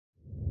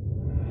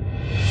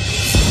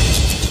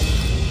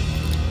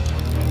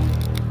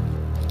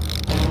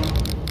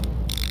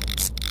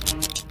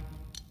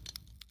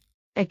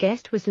A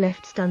guest was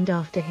left stunned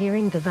after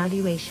hearing the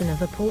valuation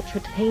of a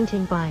portrait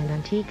painting by an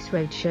Antiques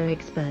Roadshow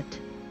expert.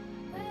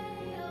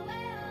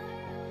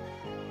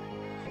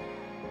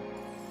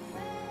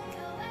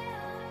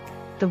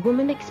 The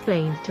woman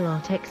explained to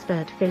art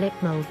expert Philip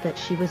Mould that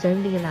she was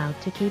only allowed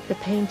to keep the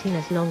painting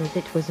as long as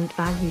it wasn't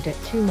valued at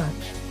too much.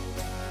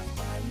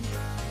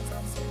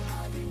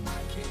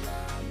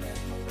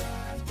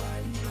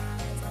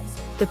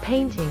 The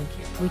painting,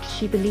 which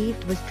she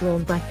believed was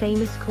drawn by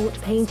famous court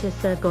painter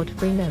Sir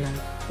Godfrey Kneller,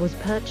 was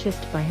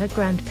purchased by her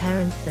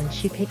grandparents and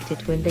she picked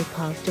it when they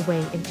passed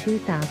away in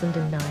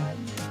 2009.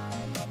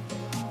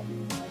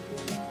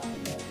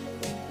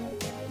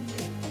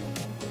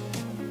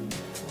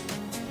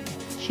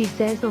 She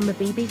says on the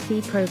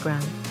BBC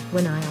programme,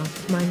 "When I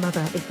asked my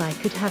mother if I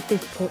could have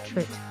this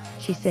portrait,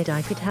 she said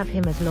I could have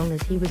him as long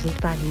as he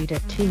wasn't valued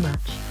at too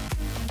much."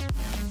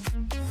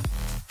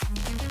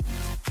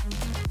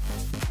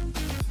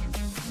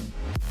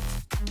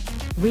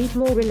 Read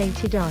more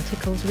related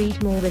articles.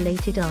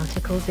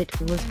 It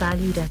was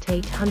valued at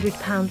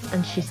 £800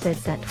 and she said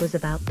that was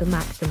about the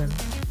maximum.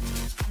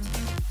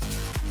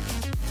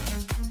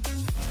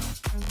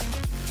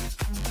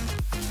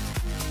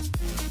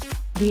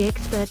 The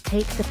expert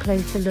takes a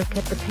closer look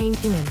at the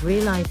painting and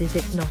realizes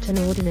it's not an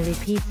ordinary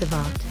piece of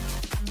art.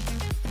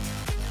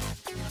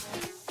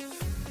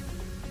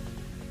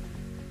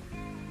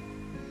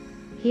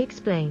 He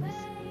explains,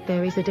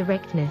 "There is a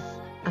directness,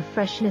 a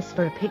freshness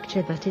for a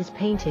picture that is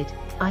painted,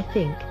 I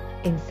think,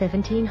 in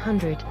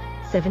 1700,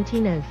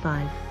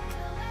 1705.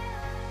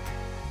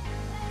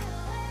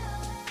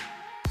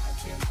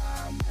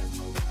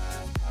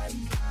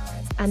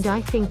 And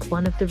I think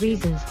one of the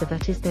reasons for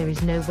that is there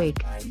is no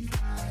wig.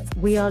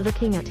 We are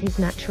looking at his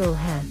natural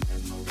hair.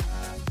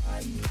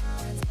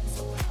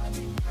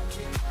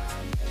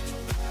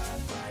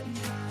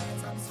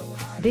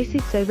 This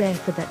is so rare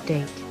for that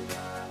date."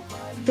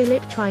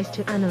 Philip tries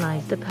to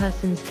analyze the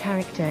person's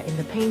character in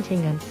the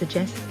painting and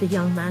suggests the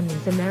young man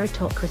is a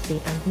meritocracy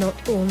and not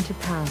born to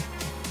power.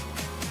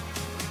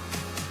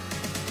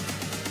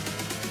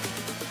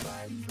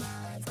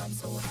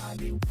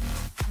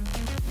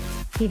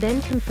 He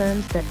then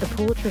confirms that the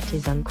portrait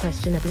is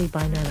unquestionably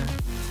by Kneller.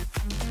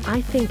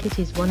 "I think it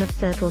is one of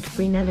Sir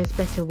Godfrey Kneller's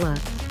better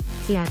works,"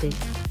 he added.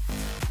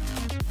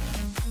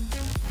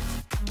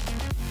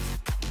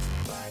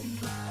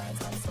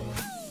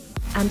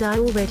 "And I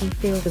already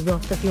feel the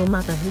wrath of your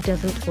mother who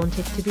doesn't want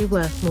it to be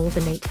worth more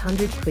than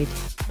 800 quid,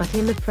 but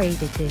I'm afraid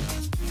it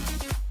is."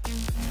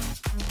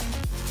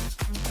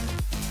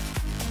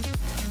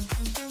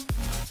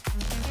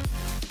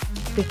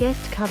 The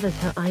guest covers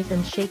her eyes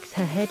and shakes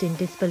her head in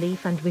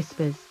disbelief and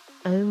whispers,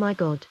 "Oh my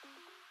God."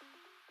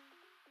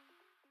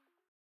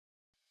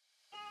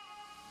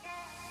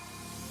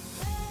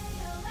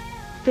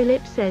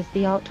 Philip says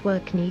the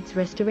artwork needs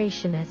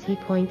restoration as he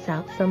points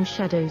out some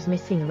shadows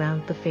missing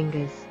around the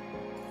fingers.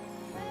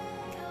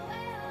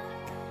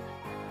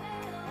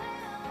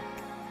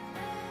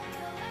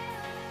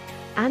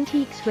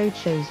 Antiques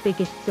Roadshow's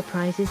biggest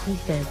surprises, he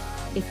says,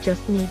 "It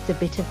just needs a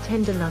bit of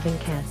tender loving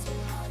care."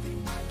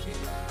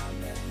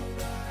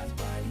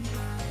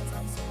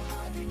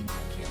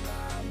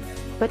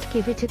 But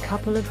give it a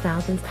couple of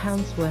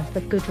 £1,000 worth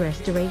of good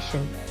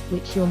restoration,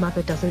 which your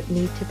mother doesn't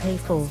need to pay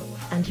for,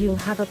 and you'll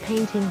have a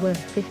painting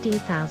worth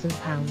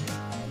 £15,000.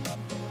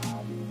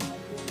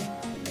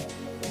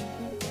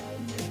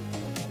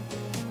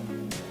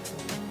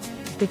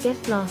 The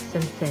guest laughs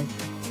and says,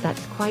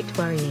 "That's quite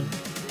worrying."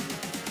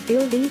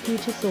 "We'll leave you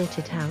to sort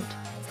it out,"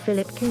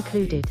 Philip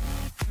concluded.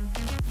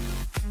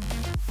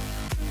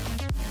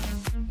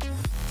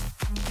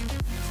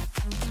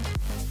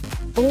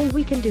 "All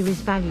we can do is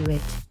value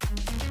it.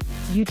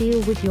 You deal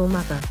with your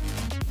mother."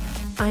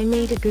 "I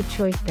made a good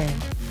choice then,"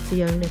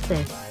 the owner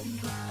said.